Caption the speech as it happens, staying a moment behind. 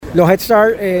Los Head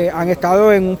Start han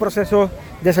estado en un proceso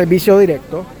de servicio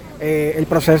directo. El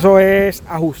proceso es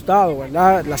ajustado,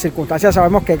 ¿verdad? Las circunstancias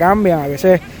sabemos que cambian, a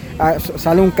veces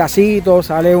sale un casito,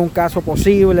 sale un caso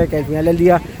posible que al final del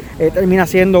día termina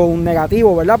siendo un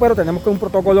negativo, ¿verdad? Pero tenemos un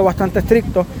protocolo bastante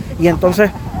estricto y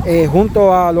entonces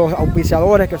junto a los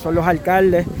auspiciadores, que son los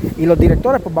alcaldes y los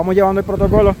directores, pues vamos llevando el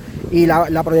protocolo y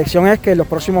la proyección es que en los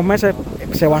próximos meses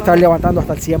se va a estar levantando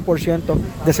hasta el 100%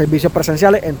 de servicios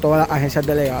presenciales en todas las agencias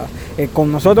delegadas.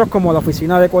 Con nosotros, como la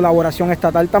Oficina de Colaboración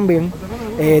Estatal también,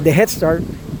 de Head Start,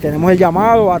 tenemos el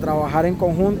llamado a trabajar en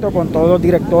conjunto con todos los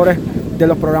directores de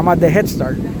los programas de Head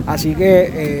Start. Así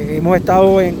que hemos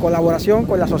estado en colaboración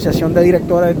con la Asociación de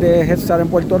Directores de Head Start en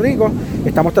Puerto Rico.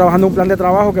 Estamos trabajando un plan de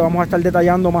trabajo que vamos a estar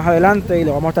detallando más adelante y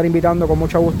le vamos a estar invitando con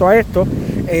mucho gusto a esto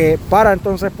para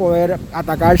entonces poder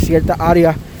atacar ciertas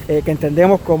áreas que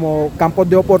entendemos como campos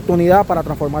de oportunidad para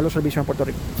transformar los servicios en Puerto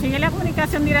Rico. ¿Sigue la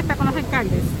comunicación directa con los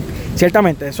alcaldes?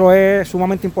 Ciertamente, eso es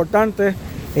sumamente importante.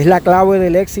 Es la clave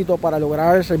del éxito para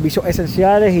lograr servicios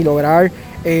esenciales y lograr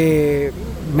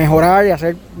mejorar y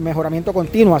hacer mejoramiento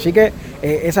continuo. Así que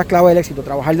esa es clave del éxito,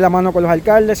 trabajar de la mano con los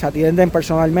alcaldes, se atienden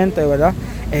personalmente, ¿verdad?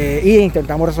 Y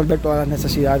intentamos resolver todas las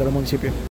necesidades de los municipios.